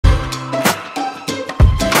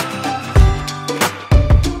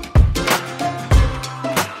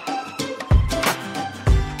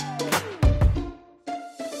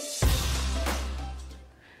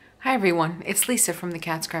Hi everyone, it's Lisa from the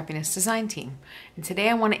Kat Scrappiness design team, and today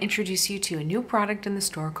I want to introduce you to a new product in the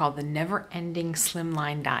store called the Never Ending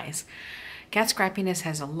Slimline Dies. Kat Scrappiness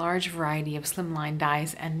has a large variety of slimline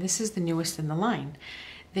dies, and this is the newest in the line.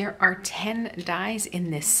 There are 10 dies in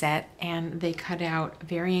this set, and they cut out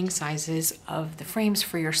varying sizes of the frames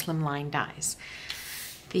for your slimline dies.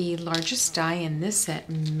 The largest die in this set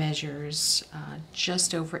measures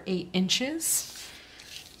just over 8 inches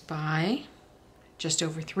by just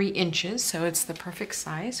over 3 inches, so it's the perfect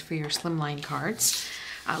size for your slimline cards.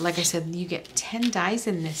 Like I said, you get 10 dies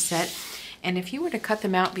in this set, and if you were to cut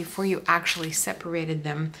them out before you actually separated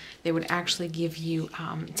them, they would actually give you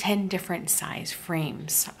 10 different size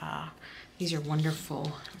frames. These are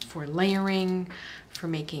wonderful for layering, for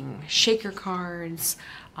making shaker cards,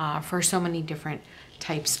 for so many different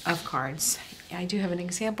types of cards. I do have an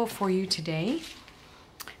example for you today.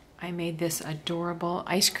 I made this adorable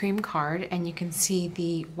ice cream card, and you can see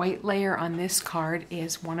the white layer on this card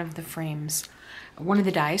is one of the frames, one of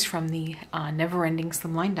the dies from the Never Ending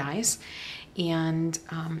Slimline Dies. And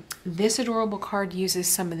this adorable card uses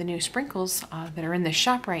some of the new sprinkles that are in the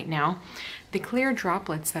shop right now. The clear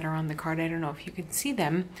droplets that are on the card, I don't know if you can see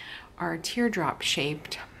them, are teardrop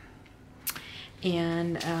shaped.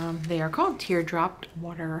 And they are called teardrop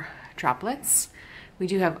water droplets. We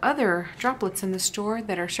do have other droplets in the store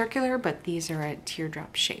that are circular, but these are a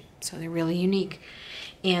teardrop shape, so they're really unique.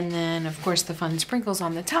 And then, of course, the fun sprinkles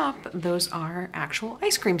on the top, those are actual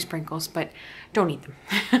ice cream sprinkles, but don't eat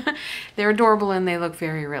them. They're adorable and they look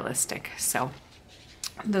very realistic. So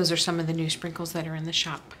those are some of the new sprinkles that are in the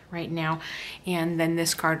shop right now. And then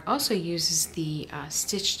this card also uses the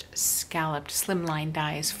stitched scalloped slimline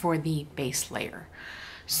dies for the base layer.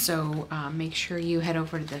 So make sure you head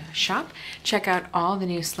over to the shop, check out all the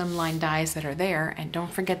new slimline dies that are there, and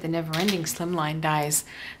don't forget the Never Ending Slimline Dies.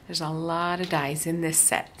 There's a lot of dies in this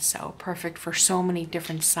set, so perfect for so many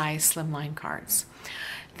different size slimline cards.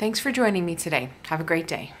 Thanks for joining me today. Have a great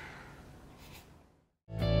day.